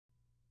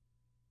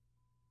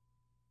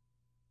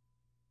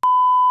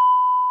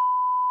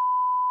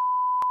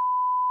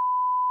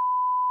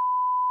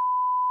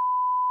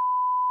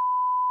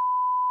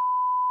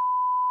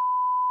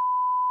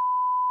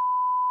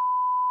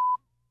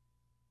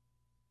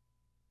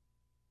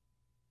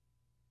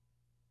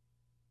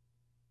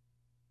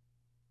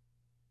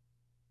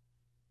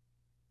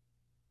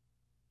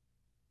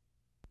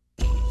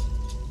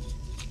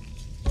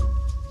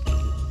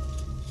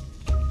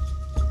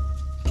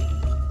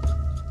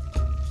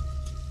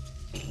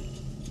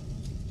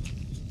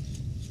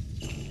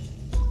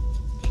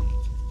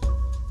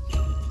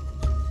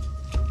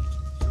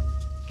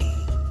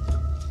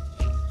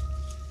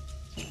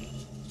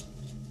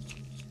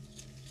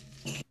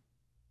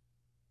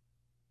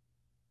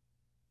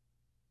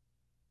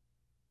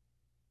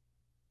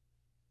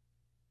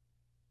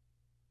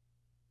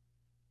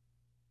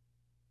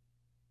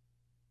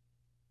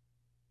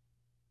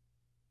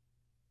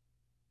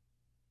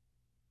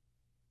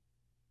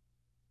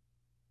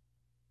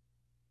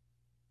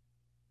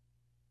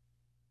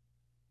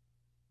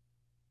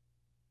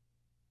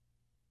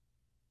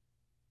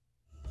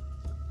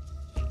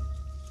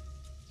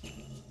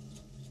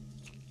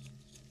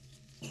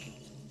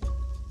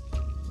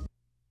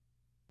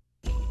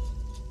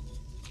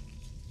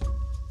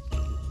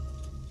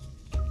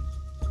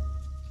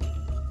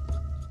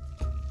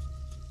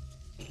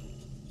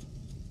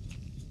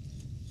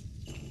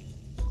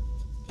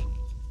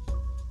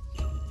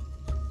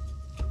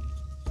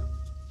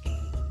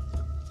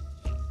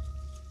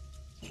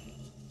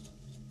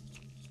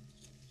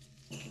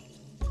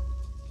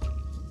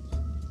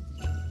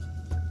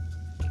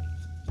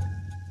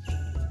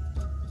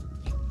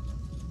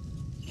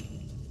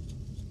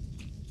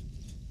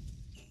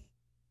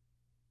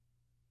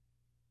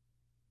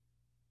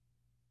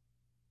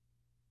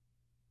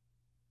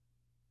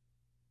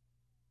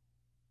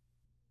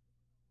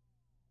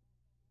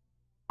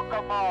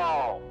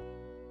ball.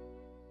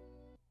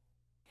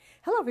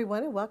 Hello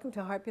everyone and welcome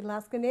to Heartbeat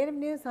Alaska Native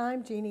News.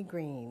 I'm Jeanie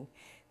Greene.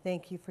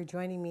 Thank you for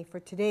joining me for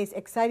today's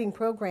exciting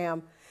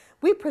program.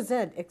 We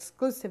present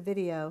exclusive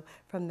video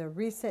from the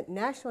recent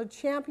National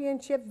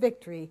Championship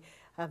victory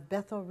of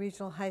Bethel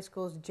Regional High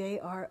School's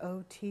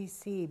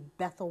JROTC,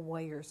 Bethel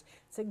Warriors.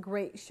 It's a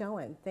great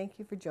showing. Thank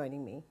you for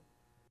joining me.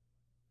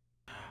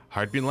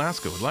 Heartbeat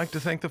Alaska would like to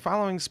thank the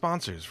following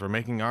sponsors for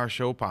making our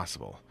show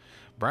possible.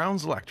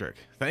 Brown's Electric.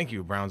 Thank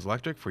you, Brown's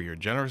Electric, for your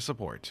generous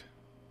support.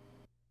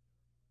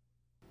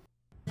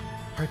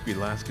 Heartbeat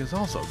Alaska is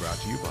also brought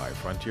to you by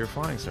Frontier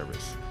Flying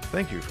Service.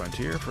 Thank you,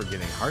 Frontier, for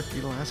getting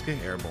Heartbeat Alaska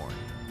airborne.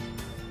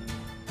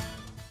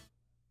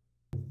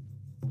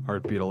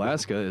 Heartbeat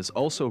Alaska is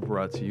also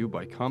brought to you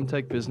by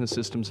Comtech Business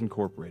Systems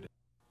Incorporated.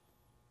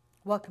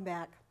 Welcome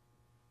back.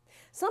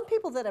 Some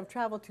people that have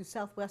traveled to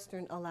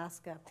southwestern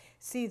Alaska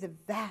see the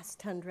vast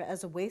tundra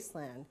as a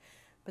wasteland,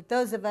 but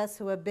those of us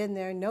who have been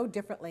there know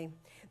differently.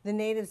 The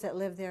natives that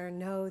live there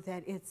know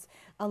that it's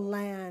a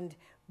land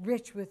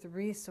rich with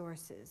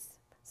resources,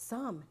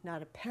 some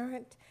not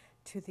apparent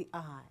to the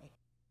eye.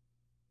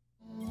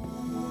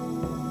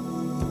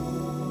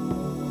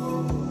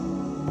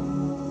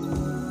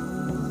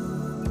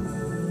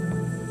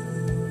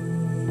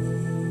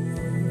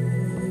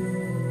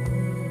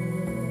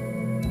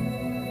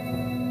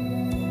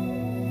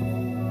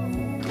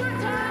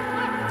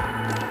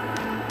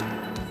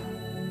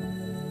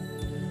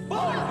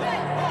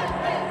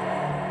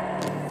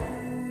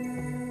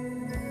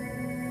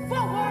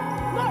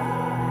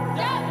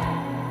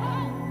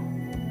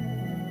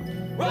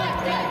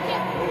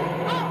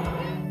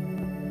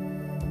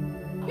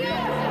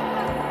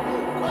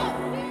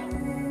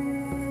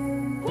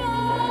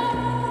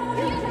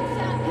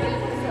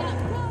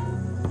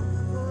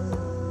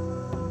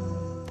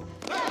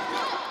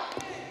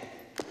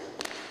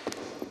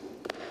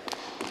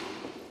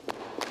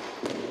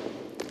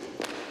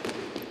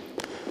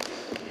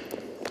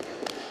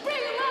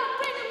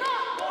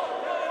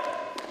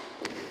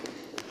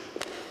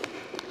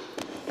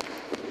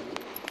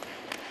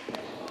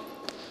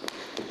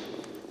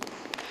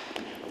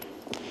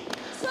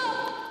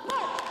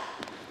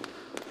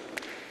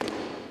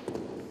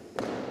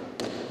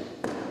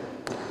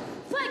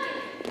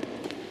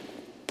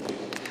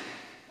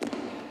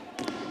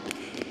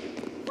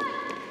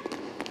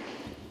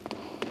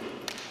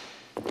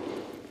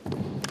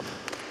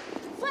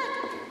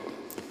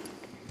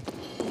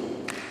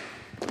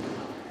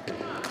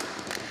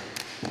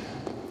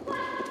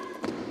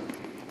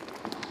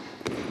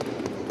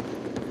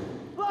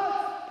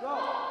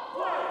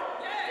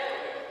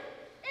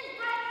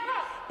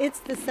 It's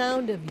the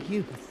sound of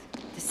youth,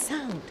 the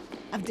sound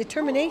of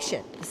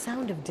determination, the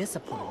sound of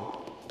discipline,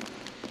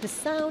 the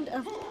sound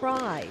of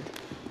pride,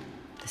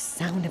 the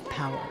sound of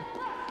power,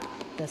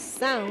 the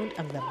sound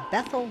of the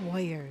Bethel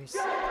Warriors.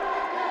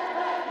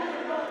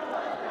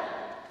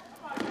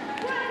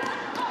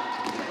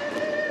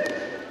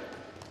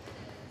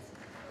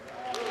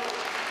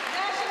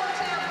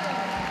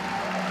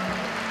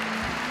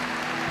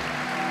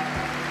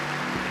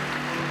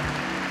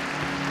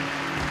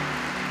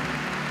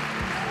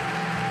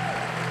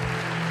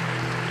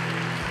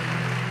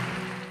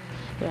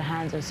 Your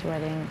hands are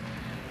sweating,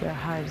 your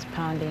heart is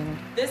pounding.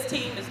 This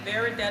team is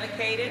very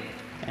dedicated.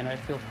 And I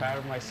feel proud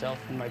of myself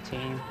and my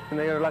team. And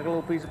they are like a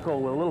little piece of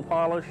coal with a little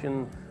polish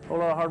and a whole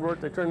lot of hard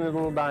work. They turn into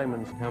little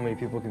diamonds. How many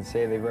people can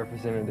say they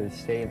represented their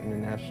state in a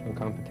national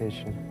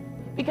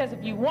competition? Because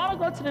if you want to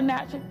go to the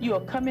national, you'll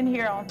come in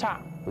here on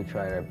top. We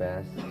tried our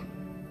best,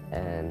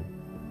 and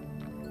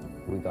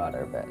we got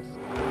our best.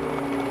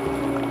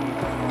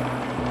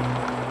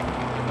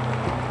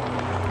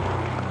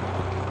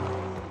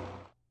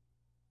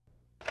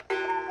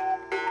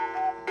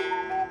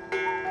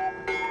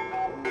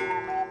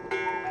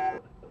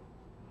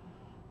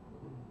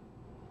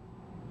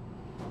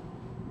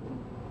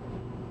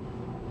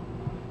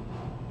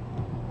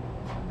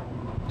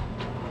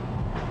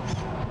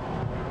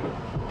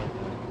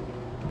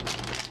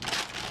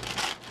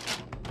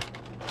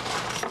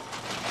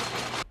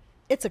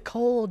 It's a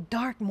cold,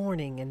 dark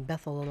morning in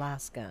Bethel,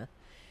 Alaska.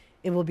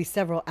 It will be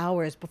several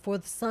hours before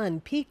the sun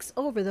peaks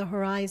over the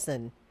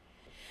horizon.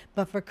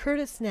 But for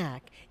Curtis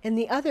Knack and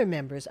the other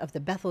members of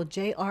the Bethel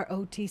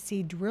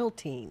JROTC drill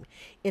team,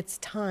 it's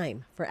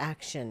time for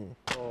action.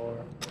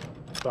 4,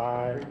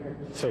 5,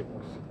 6.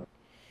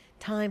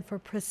 Time for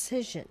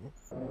precision.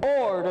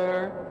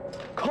 Order,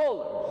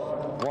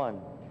 colors.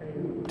 1,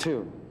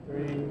 2,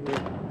 3,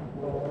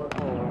 4,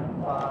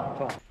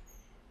 5.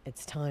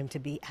 It's time to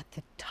be at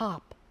the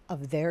top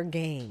of their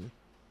game.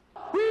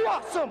 We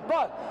are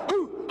somebody.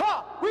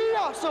 Hoo-ha! We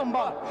are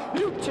somebody.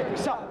 You check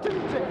us out.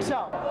 You check us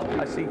out.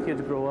 I see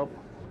kids grow up.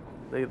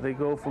 They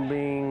go from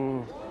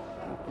being,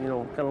 you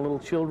know, kind of little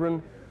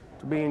children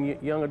to being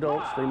young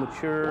adults. They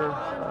mature.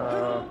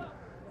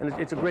 And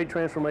it's a great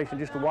transformation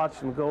just to watch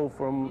them go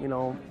from, you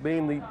know,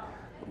 being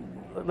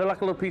they're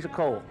like a little piece of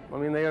coal. I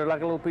mean, they are like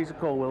a little piece of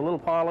coal with a little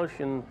polish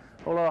and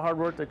a whole lot of hard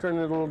work. They turn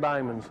into little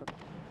diamonds.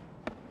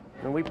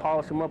 And we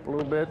polish them up a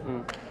little bit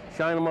and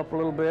shine them up a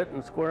little bit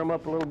and square them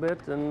up a little bit,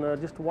 and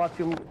just to watch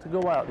them to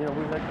go out. You know,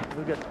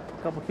 we've got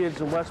a couple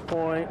kids in West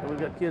Point, and we've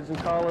got kids in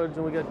college,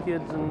 and we've got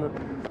kids in the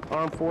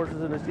armed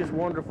forces, and it's just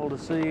wonderful to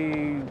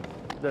see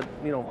that,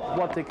 you know,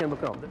 what they can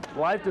become.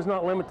 Life does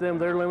not limit them.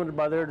 They're limited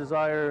by their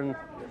desire,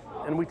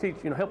 and we teach,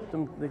 you know, help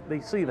them.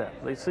 They see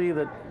that. They see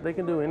that they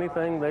can do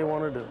anything they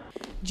want to do.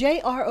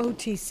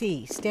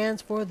 JROTC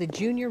stands for the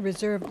Junior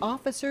Reserve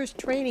Officers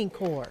Training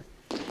Corps.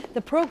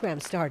 The program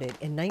started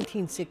in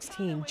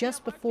 1916,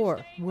 just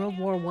before World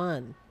War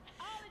I.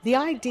 The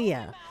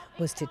idea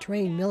was to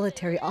train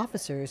military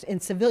officers in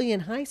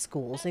civilian high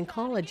schools and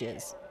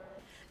colleges.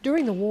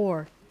 During the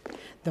war,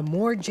 the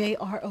more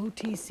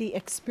JROTC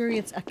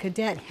experience a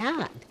cadet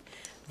had,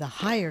 the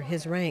higher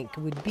his rank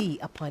would be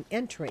upon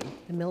entering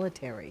the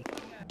military.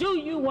 Do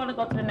you want to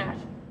go to the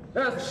National?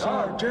 Yes,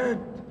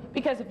 Sergeant.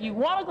 Because if you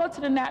want to go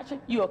to the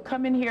National, you'll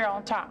come in here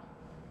on time.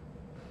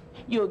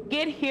 You'll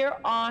get here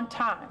on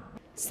time.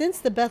 Since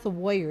the Bethel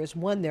Warriors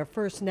won their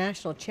first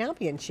national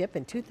championship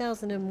in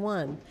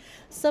 2001,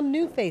 some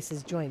new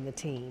faces joined the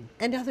team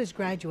and others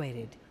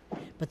graduated.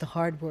 But the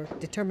hard work,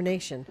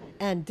 determination,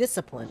 and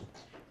discipline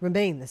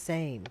remain the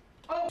same.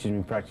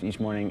 We practice each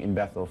morning in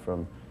Bethel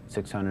from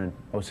 0600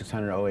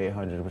 to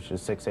 0800, which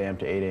is 6 a.m.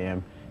 to 8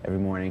 a.m. every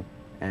morning,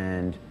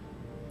 and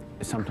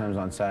sometimes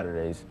on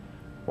Saturdays.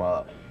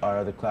 While our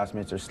other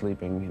classmates are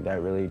sleeping,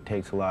 that really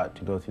takes a lot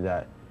to go through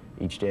that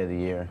each day of the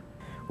year.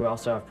 We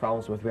also have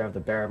problems with, we have the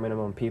bare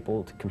minimum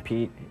people to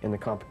compete in the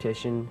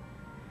competition,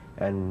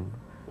 and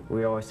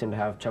we always seem to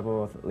have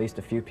trouble with at least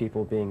a few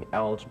people being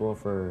eligible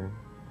for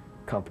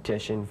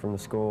competition from the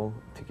school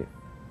to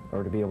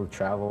be able to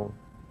travel.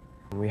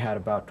 We had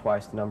about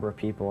twice the number of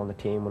people on the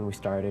team when we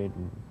started,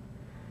 and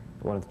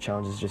one of the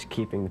challenges is just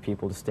keeping the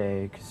people to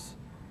stay, because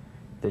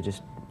they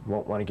just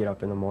won't want to get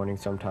up in the morning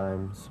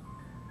sometimes,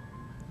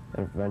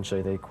 and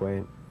eventually they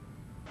quit.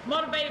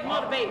 Motivate,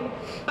 motivate.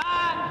 But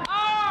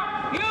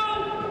are you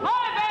motivated?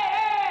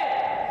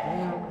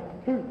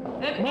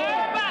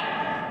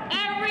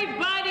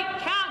 Everybody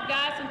count,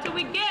 guys, until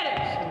we get it.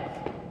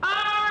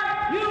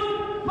 Are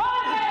you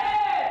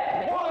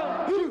motivated?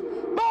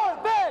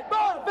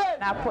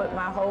 Motivate! I put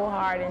my whole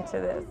heart into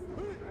this,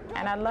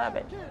 and I love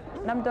it.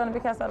 And I'm doing it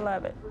because I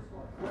love it.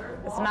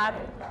 It's not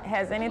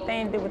has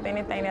anything to do with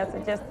anything else.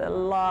 It's just a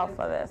love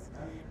for this.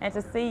 And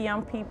to see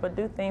young people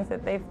do things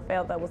that they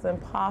felt that was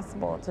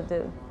impossible to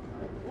do.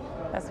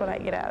 That's what I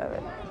get out of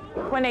it.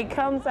 When they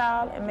comes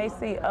out and they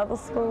see other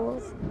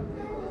schools,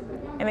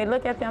 and they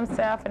look at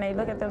themselves and they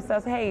look at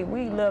themselves, hey,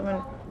 we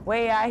living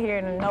way out here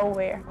in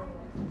nowhere.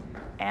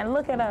 And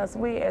look at us,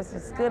 we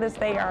as good as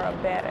they are or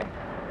better.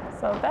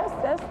 So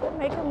that's what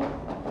make them,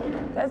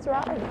 that's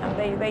right. And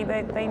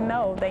they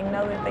know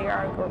that they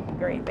are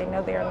great. They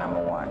know they are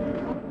number one.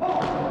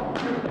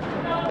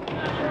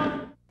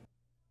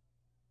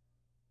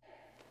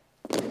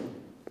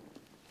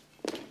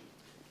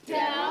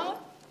 Down.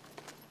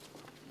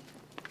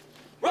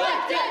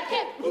 Right, dead,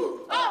 kick.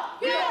 Ooh, oh,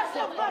 we are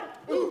somebody.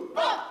 Ooh,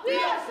 oh, we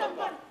are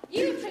somebody.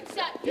 You took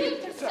shot,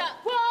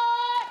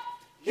 what?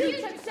 You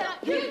took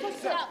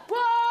shot, what?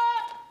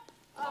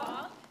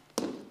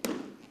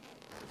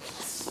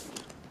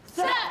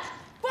 Set,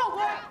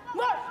 forward,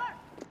 march.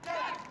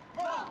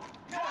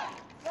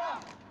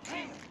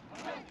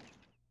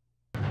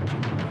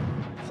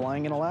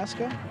 Flying in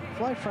Alaska?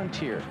 Fly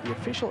Frontier, the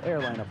official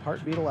airline of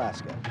Heartbeat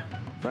Alaska.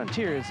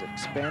 Frontier is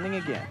expanding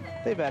again.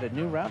 They've added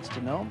new routes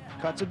to Nome,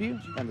 Kotzebue,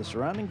 and the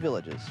surrounding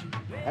villages.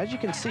 As you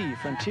can see,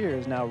 Frontier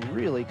is now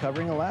really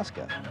covering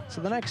Alaska.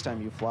 So the next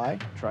time you fly,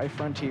 try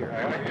Frontier.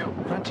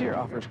 Frontier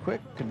offers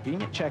quick,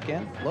 convenient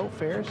check-in, low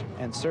fares,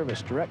 and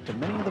service direct to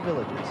many of the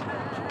villages.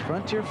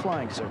 Frontier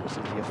Flying Service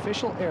is the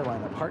official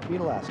airline of Heartbeat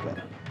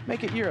Alaska.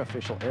 Make it your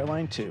official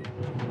airline too.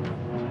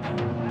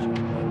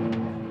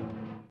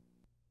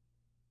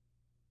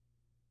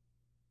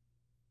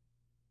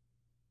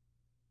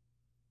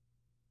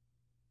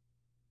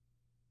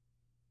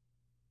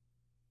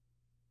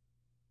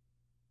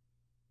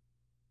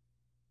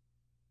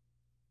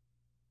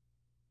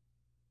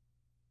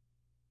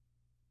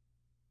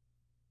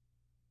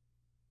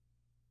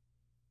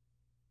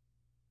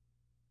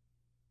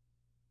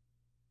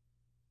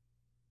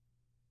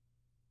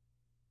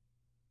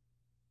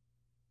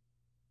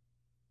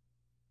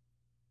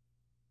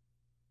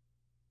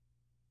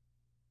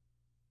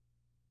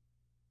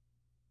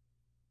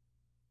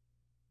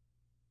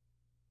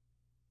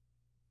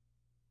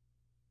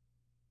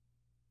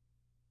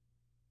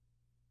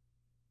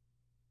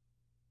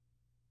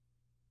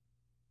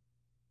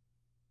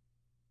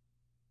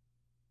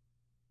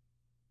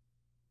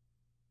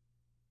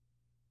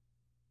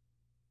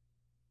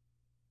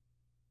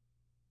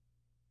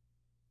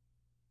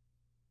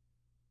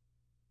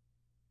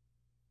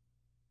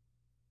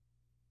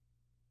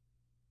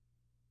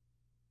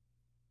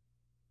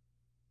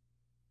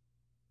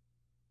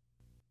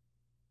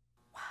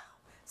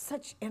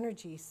 Such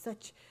energy,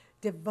 such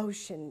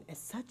devotion, and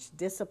such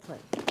discipline.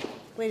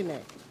 Wait a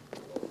minute.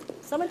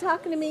 Someone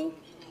talking to me?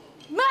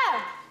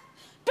 Ma'am!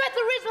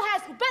 Bethel Regional High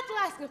School, Bethel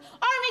High Alaska,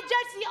 Army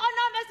JROTC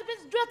Unarmed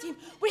Exhibition Drill Team.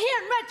 We're here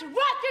and ready to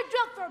rock your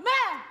drill for a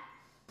man.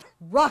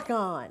 Rock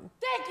on.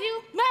 Thank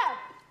you, ma'am.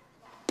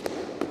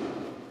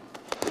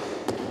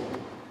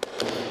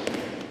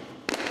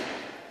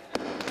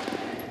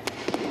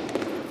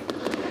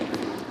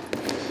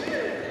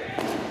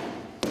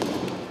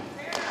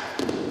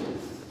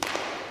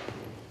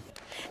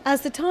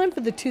 As the time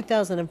for the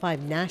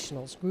 2005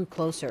 Nationals grew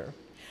closer,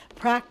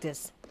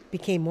 practice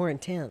became more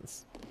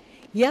intense.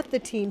 Yet the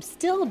team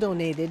still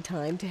donated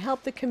time to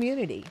help the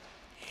community.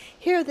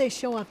 Here they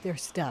show off their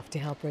stuff to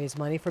help raise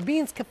money for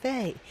Beans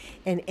Cafe,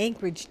 an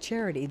Anchorage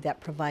charity that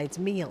provides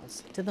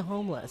meals to the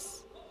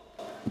homeless.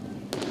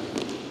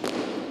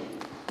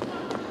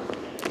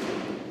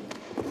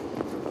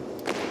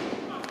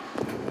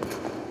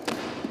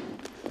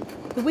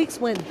 The weeks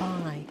went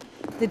by.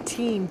 The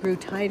team grew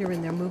tighter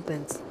in their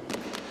movements.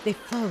 They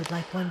flowed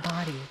like one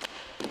body.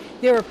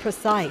 They were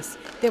precise,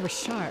 they were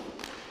sharp,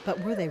 but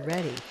were they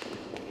ready?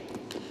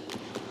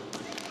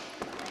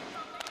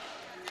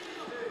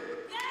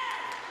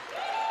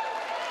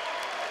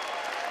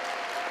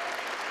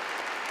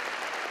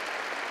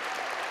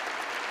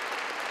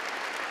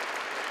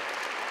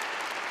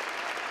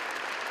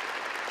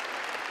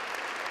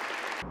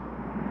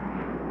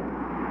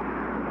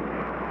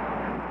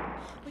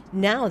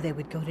 Now they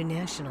would go to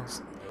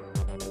nationals.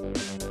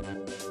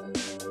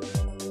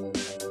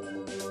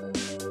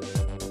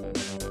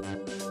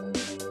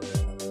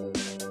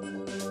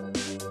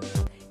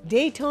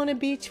 Daytona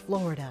Beach,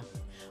 Florida.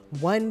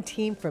 One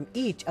team from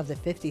each of the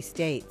 50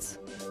 states.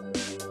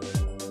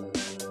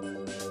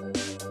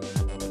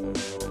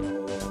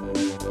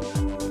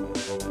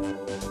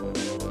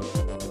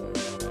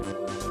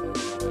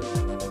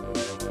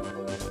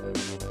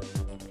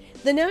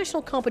 The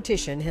national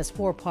competition has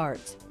 4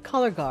 parts: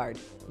 color guard,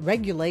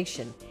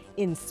 regulation,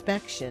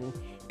 inspection,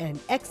 and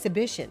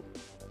exhibition.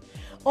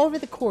 Over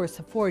the course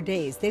of 4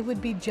 days, they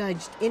would be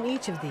judged in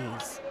each of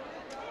these.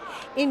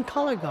 In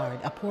color guard,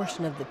 a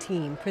portion of the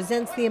team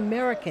presents the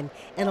American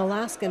and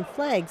Alaskan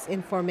flags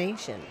in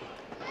formation.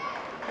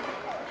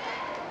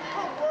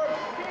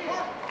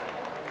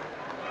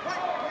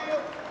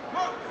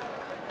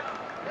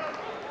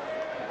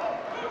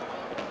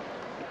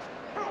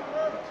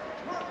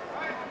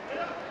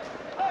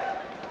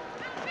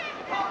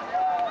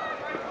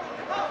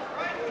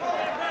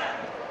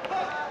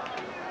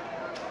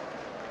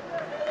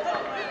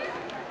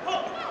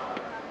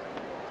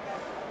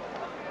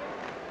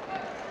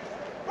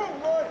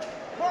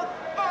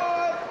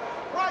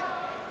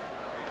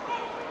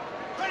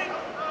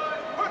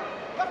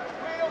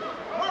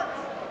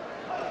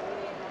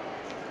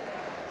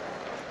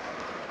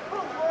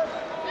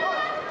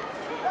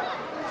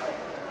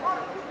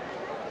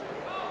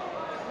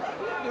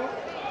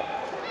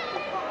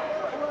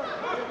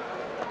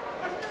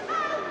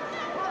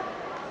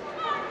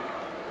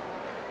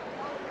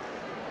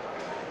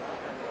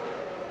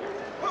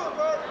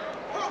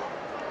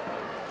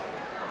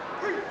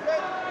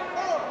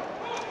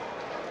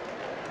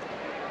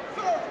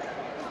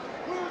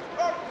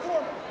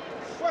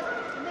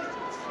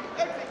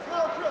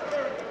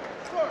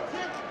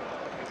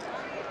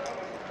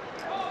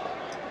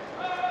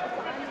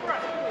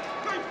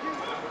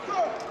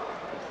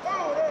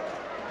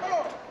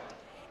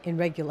 In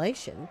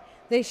regulation,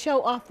 they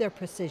show off their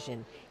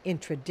precision in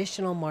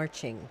traditional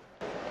marching.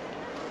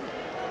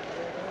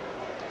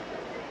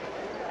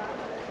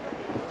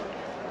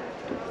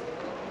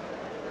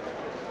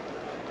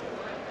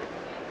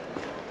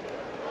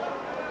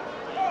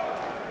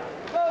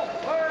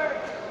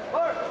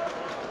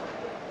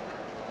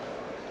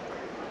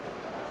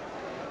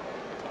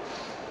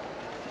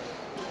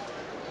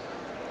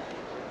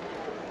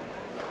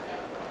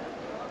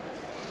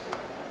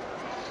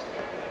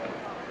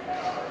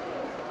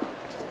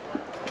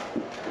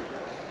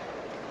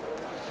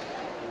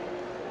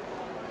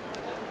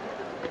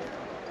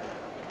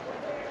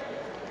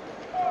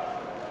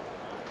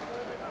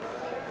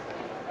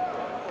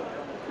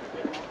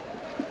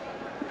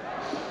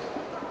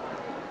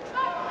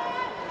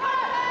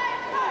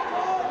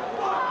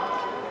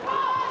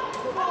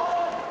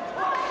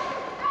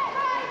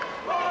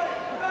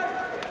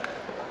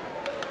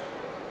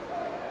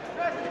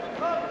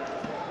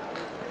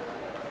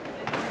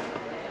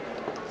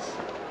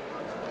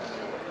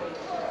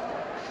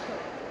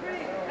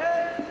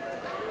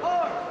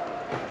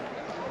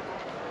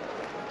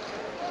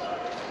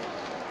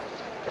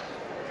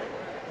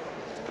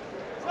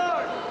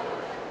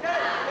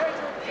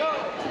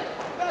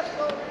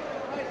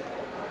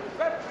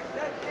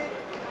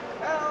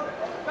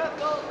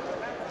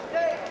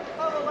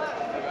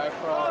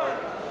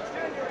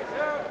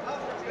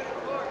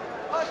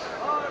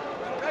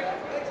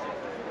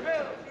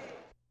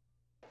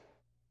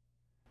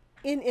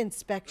 In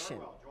inspection,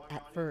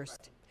 at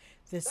first,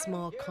 this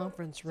small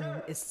conference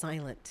room is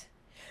silent,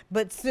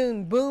 but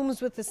soon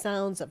booms with the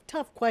sounds of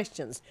tough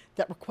questions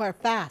that require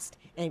fast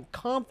and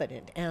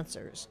confident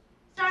answers.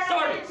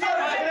 Sergeant!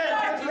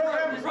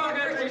 Sergeant!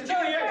 Progress is 2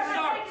 years,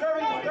 Sergeant!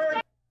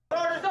 Sir,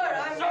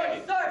 I'm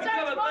sorry,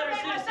 become a better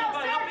citizen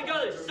by helping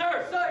others,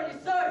 sir! Sir,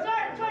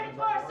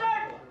 24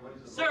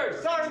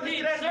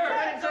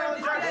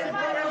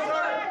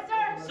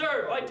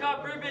 Sir, my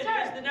top ribbon is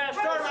the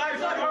National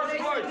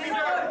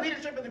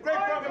leadership in the great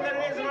program that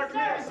it is in our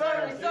community,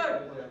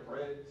 sir.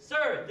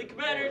 Sir, the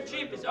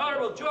Commander-in-Chief is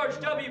Honorable George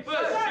W. Bush,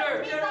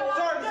 sir. Sergeant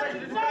Secretary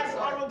of Defense,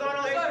 Honorable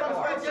Donald H.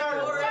 Rumsfeld,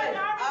 sir.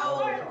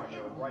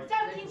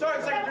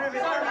 Sergeant Secretary of the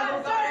Army.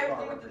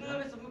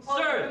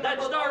 Sir,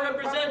 that star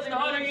represents the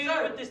honor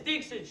unit with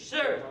distinction,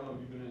 sir.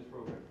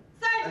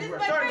 Sergeant, this is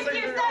my first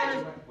year,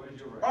 Sergeant.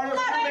 Arnold,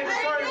 Sergeant.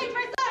 Sergeant,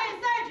 I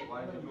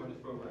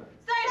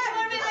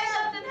want to make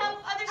myself and help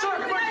other people.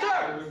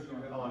 Sergeant.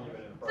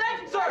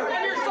 Sir,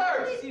 I'm your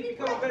sergeant. See,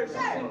 become a better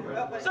citizen.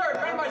 Sir,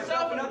 and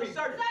myself and other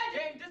sergeants.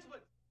 Gain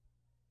discipline.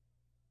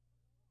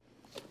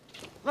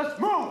 Let's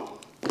move.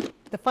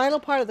 The final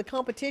part of the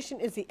competition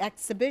is the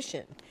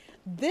exhibition.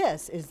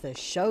 This is the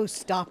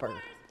showstopper.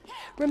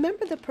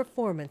 Remember the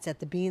performance at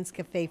the Beans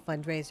Cafe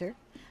fundraiser?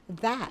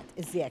 That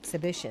is the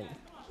exhibition.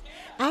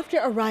 After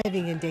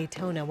arriving in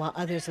Daytona while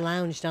others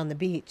lounged on the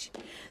beach,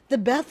 the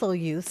Bethel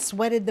youth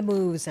sweated the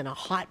moves in a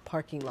hot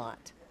parking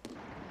lot.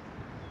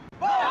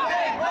 We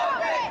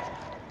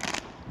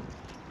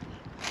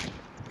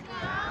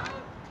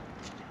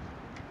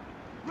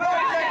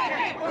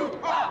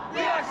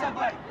are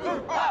somebody.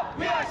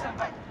 We are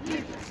somebody.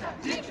 Teach yourself.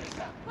 Teach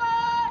yourself.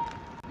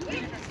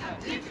 Teach yourself.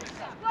 Teach yourself.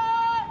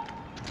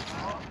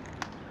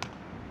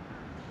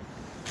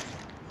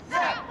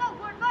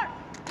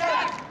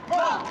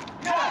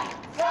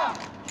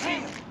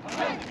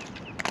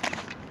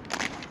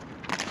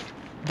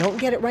 Don't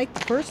get it right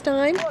the first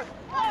time?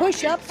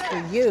 Push-ups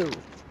for you.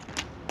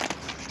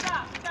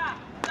 Stop. Down.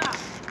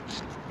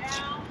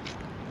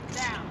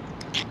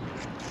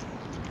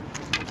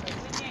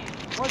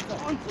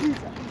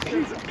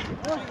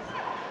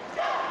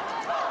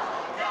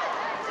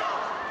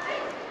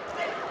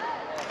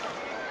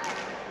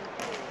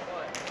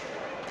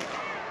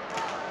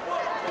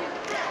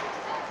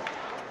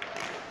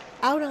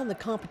 Out on the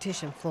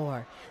competition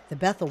floor, the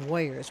Bethel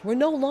Warriors were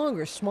no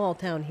longer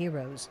small-town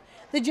heroes.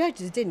 The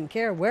judges didn't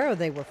care where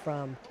they were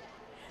from.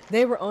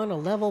 They were on a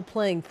level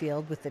playing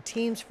field with the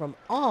teams from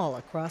all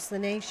across the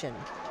nation.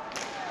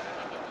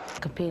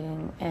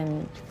 Competing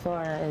in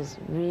Florida is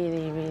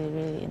really, really,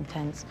 really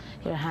intense.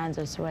 Your hands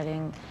are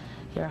sweating,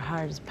 your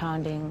heart is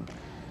pounding.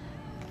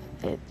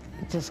 It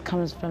just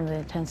comes from the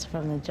intensity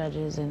from the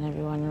judges and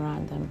everyone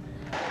around them.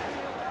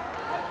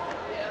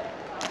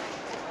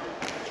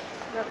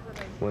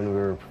 When we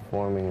were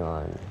performing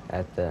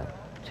at the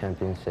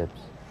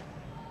championships,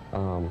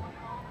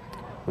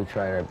 we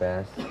tried our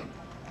best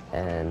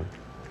and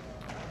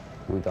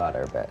we got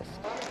our best.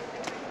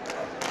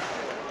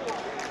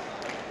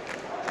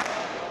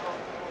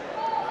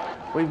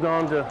 We've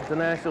gone to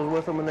nationals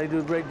with them and they do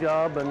a great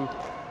job, and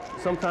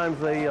sometimes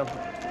the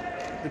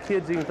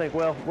kids even think,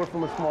 well, we're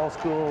from a small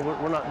school,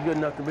 we're not good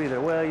enough to be there.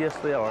 Well, yes,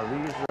 they are.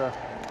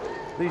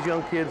 These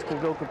young kids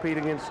can go compete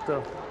against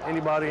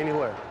anybody,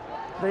 anywhere.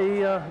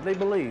 They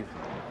believe.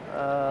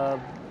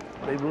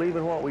 They believe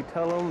in what we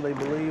tell them. They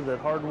believe that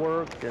hard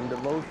work and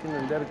devotion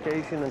and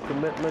dedication and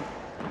commitment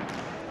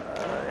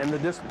and the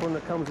discipline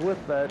that comes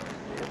with that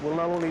will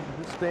not only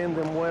stand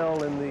them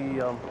well in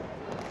the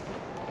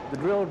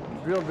drill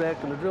deck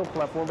and the drill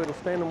platform, but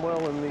it'll stand them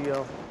well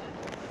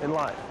in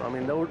life. I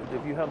mean,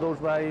 if you have those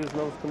values and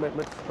those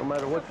commitments, no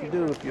matter what you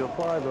do, if you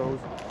apply those,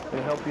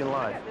 it'll help you in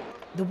life.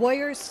 The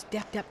Warriors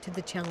stepped up to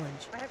the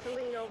challenge.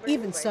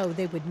 Even so,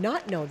 they would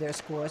not know their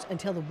scores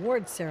until the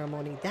award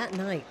ceremony that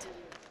night.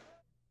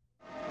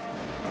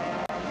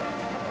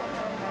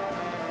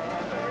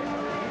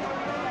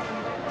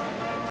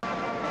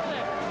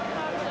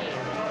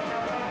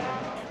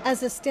 As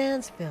the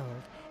stands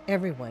filled,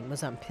 everyone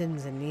was on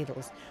pins and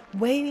needles,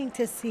 waiting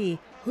to see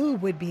who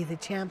would be the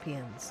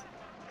champions.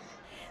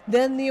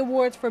 Then the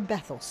awards for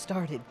Bethel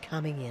started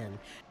coming in.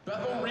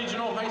 Bethel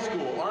Regional High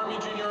School, Army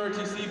Junior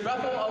ROTC,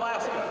 Bethel,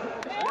 Alaska.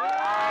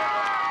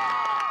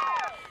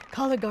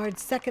 Color Guard,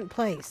 2nd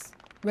place.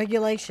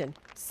 Regulation,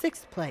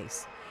 6th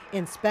place.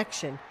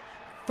 Inspection,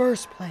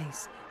 1st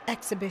place.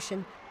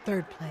 Exhibition,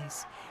 3rd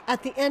place.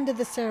 At the end of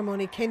the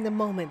ceremony came the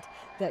moment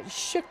that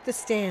shook the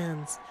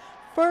stands.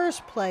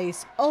 1st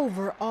place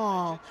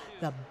overall,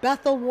 the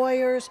Bethel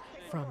Warriors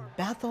from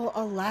Bethel,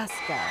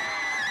 Alaska.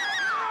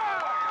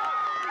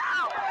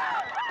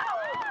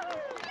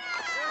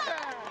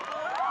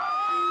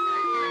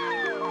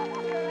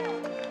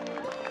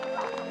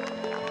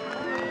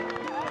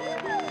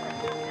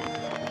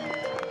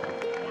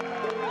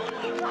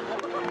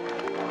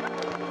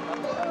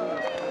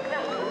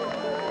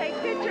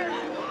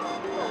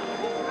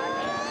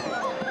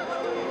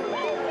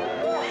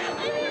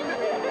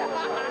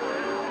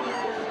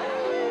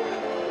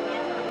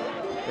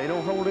 They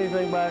don't hold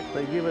anything back.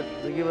 They give it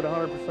 100%,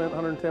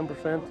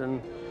 110%,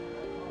 and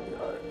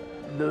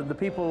the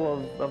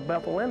people of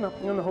Bethel and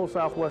the whole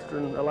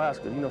southwestern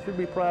Alaska, should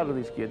be proud of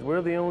these kids.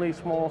 We're the only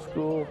small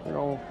school,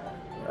 all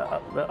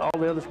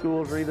the other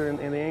schools are either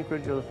in the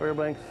Anchorage or the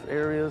Fairbanks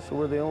areas, so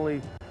we're the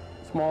only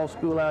small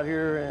school out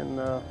here,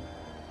 and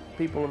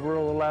people of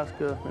rural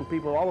Alaska and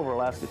people all over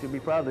Alaska should be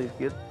proud of these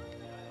kids.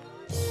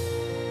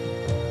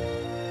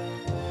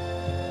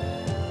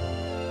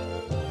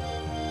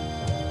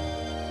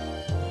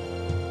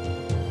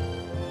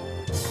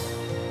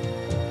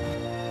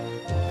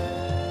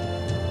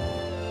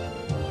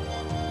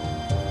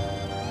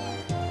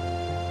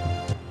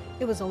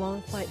 It was a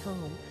long flight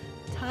home.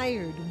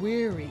 Tired,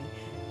 weary,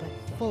 but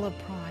full of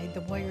pride, the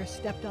Warriors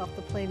stepped off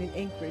the plane in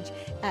Anchorage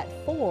at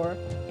 4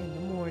 in the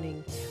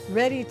morning,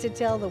 ready to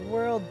tell the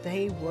world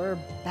they were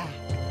back.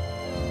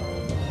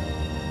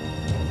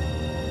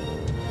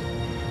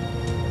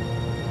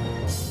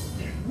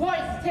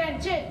 Warriors,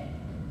 attention!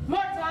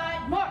 More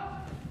time, more!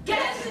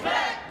 Guess is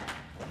back!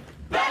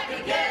 Back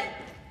again!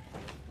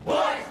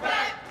 Warriors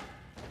back!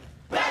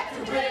 Back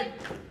to win!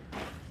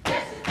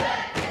 Guess is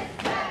back! Guess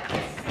is back!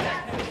 Guess is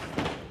back!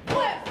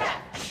 Warriors back!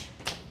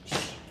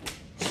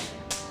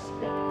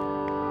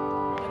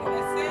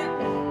 That's it.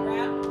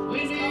 Wrap. We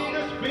need a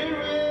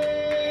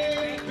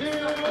spirit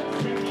filled.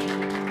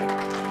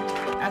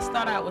 I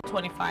start out with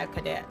 25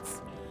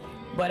 cadets,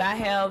 but I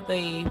have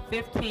the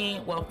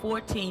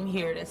 14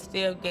 here that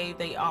still gave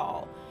they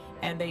all,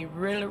 and they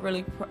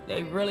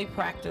really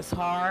practiced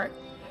hard.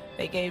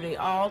 They gave they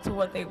all to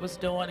what they was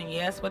doing, and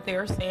yes, what they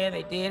were saying,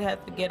 they did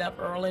have to get up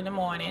early in the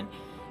morning,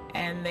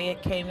 and they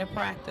came to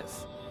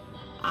practice.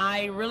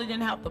 I really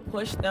didn't have to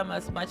push them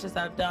as much as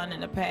I've done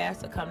in the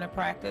past to come to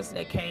practice.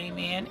 They came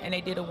in and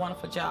they did a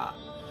wonderful job.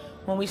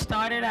 When we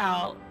started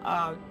out,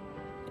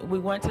 we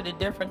went to the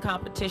different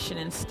competition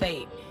in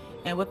state,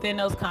 and within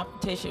those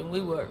competitions, we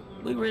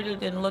really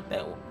didn't look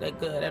that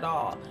good at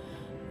all.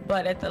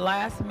 But at the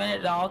last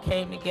minute, it all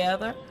came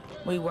together.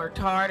 We worked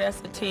hard as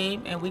a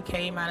team, and we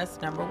came out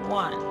as number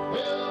 1.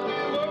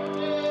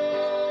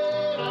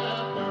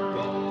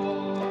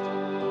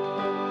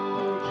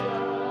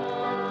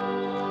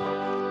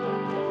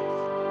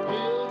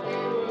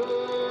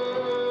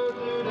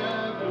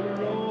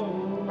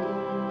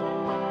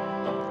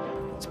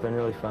 It's been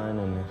really fun,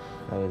 and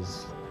I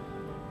was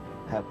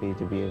happy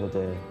to be able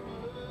to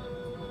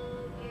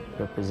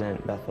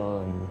represent Bethel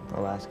and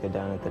Alaska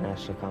down at the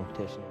national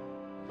competition.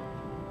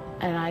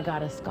 And I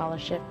got a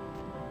scholarship,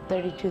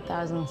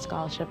 $32,000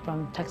 scholarship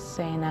from Texas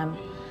A&M,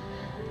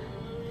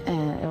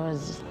 and it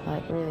was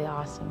like really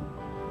awesome.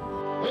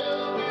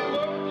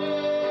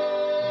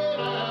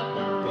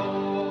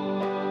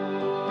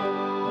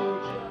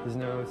 There's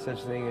no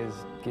such thing as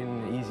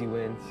getting an easy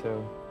win,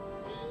 so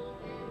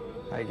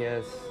I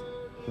guess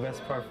the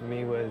best part for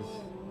me was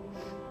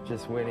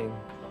just winning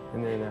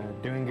and then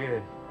doing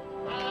good.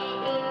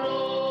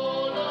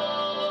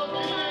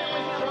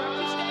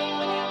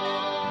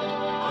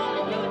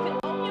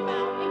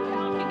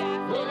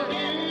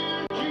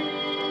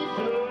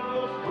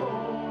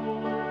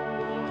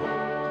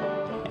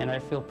 And I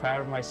feel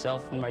proud of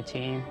myself and my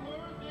team.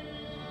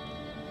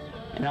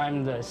 And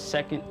I'm the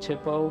second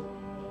Typpo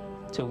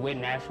to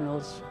win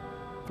nationals.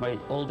 My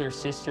older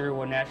sister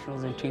won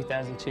nationals in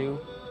 2002.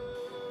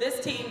 This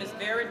team is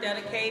very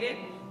dedicated.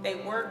 They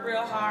work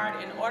real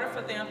hard. In order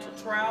for them to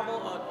travel,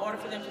 or in order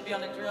for them to be on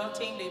the drill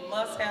team, they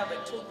must have a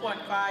 2.5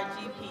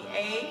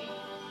 GPA,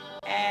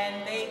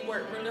 and they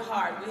work really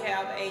hard. We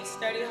have a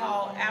study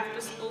hall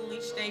after school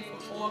each day from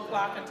 4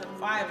 o'clock until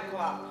 5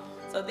 o'clock.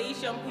 So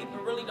these young people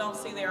really don't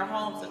see their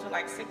homes until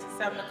like 6 or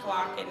 7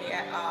 o'clock at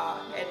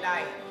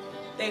night.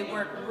 They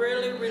work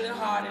really, really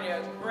hard, and they're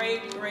a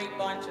great, great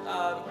bunch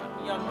of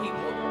young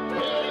people.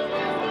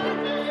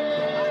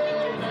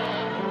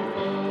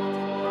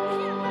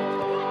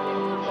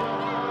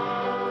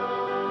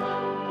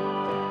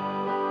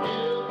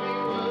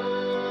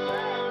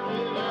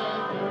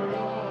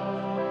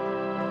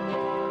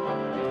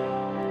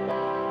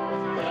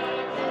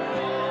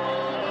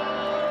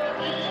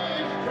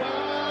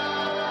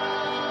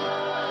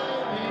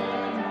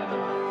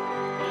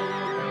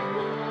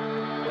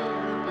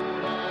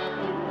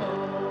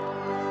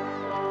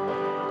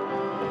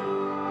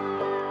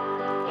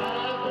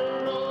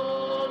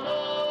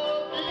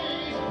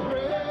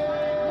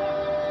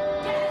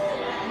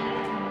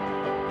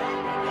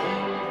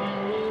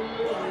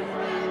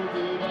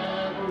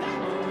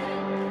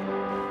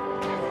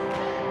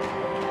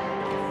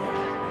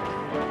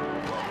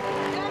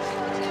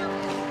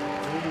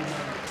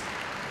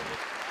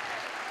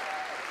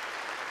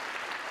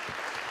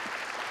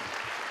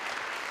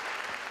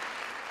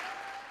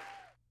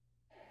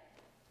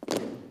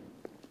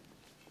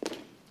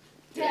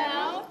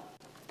 Down.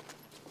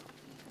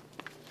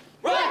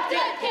 Right,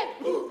 dead kid.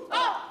 Ooh,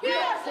 oh, we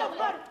are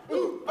somebody.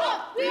 Ooh,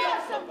 oh, we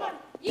are somebody.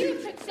 You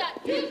took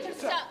that. You took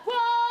that.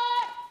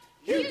 What?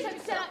 You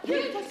took that.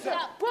 You took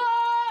that.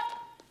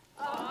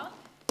 What?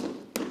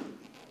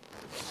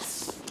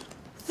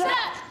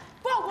 Set.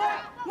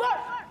 Forward. March.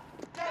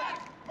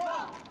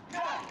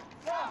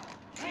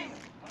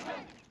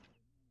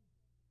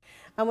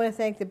 I want to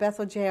thank the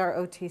Bethel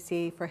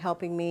JROTC for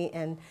helping me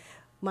and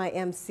my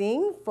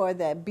emceeing for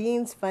the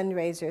Beans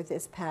fundraiser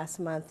this past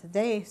month.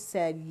 They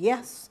said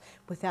yes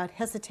without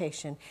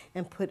hesitation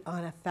and put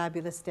on a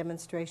fabulous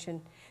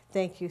demonstration.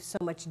 Thank you so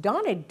much.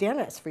 Donna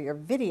Dennis for your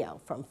video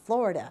from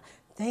Florida.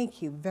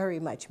 Thank you very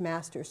much,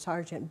 Master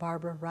Sergeant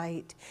Barbara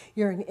Wright.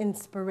 You're an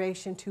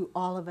inspiration to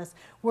all of us.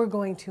 We're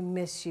going to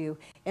miss you,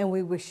 and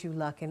we wish you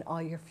luck in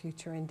all your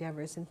future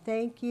endeavors. And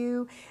thank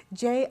you,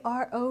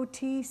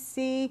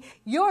 JROTC.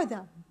 You're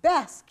the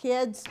best,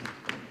 kids.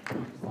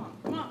 Come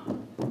on.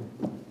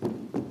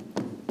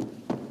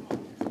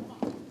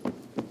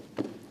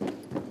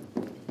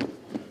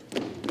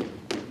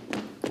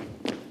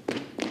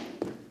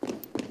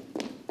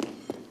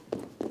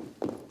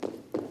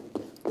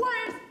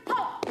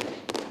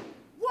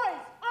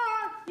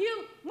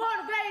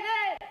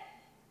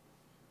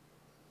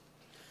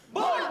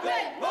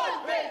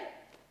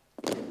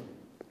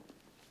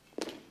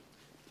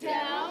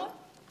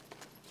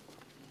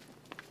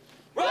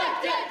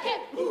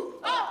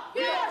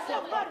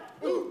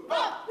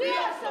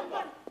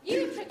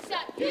 You trick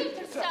shot, you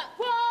trick shot,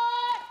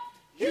 what?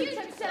 You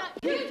trick shot,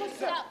 you trick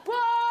shot,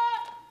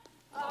 what?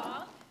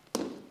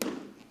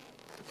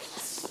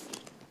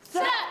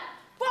 Step,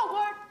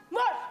 forward,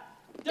 march,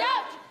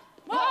 dodge,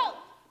 hold,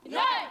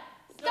 nine,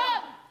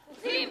 stop,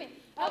 receiving,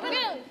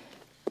 ability.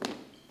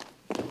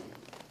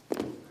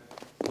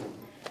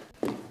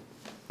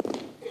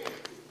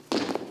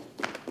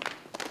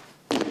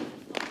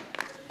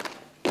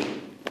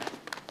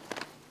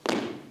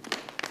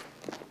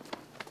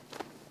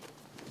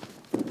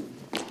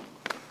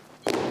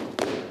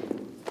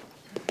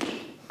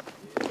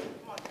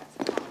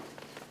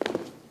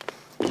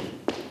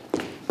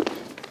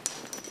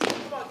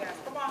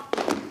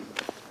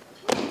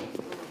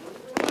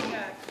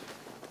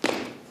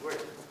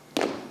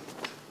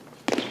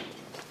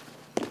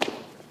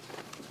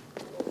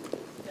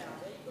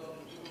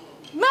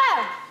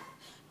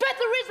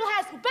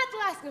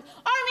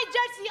 Army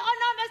JROTC,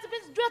 unarmed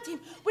exhibition drill team.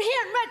 We're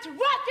here and ready to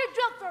rock your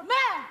drill for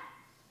man.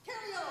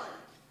 Carry on.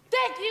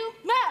 Thank you,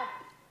 ma'am.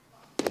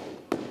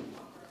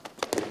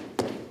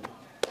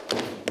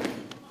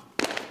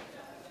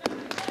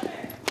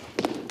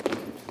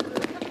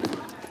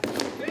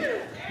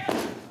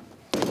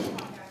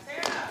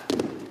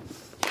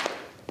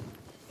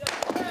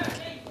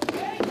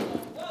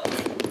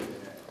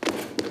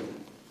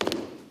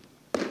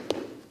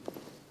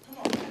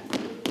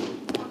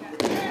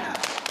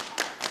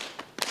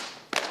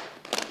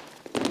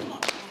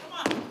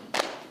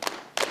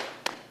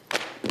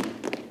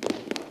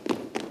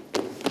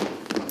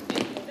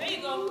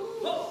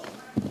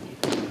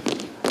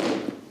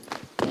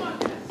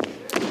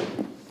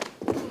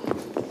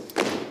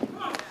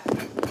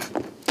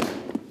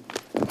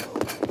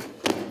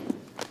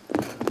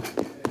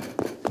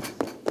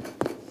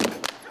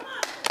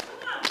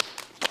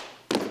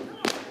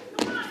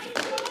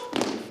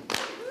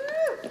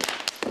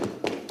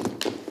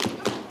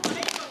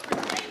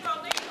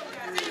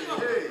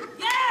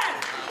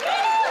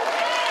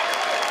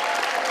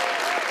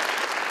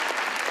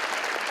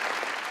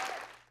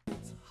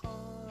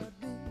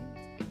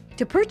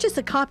 To purchase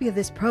a copy of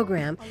this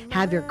program,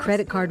 have your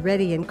credit card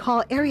ready and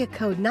call area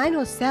code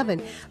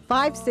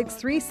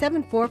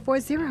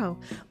 907-563-7440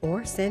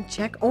 or send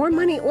check or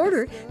money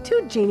order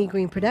to Jeanie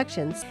Greene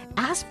Productions.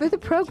 Ask for the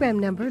program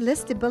number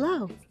listed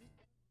below.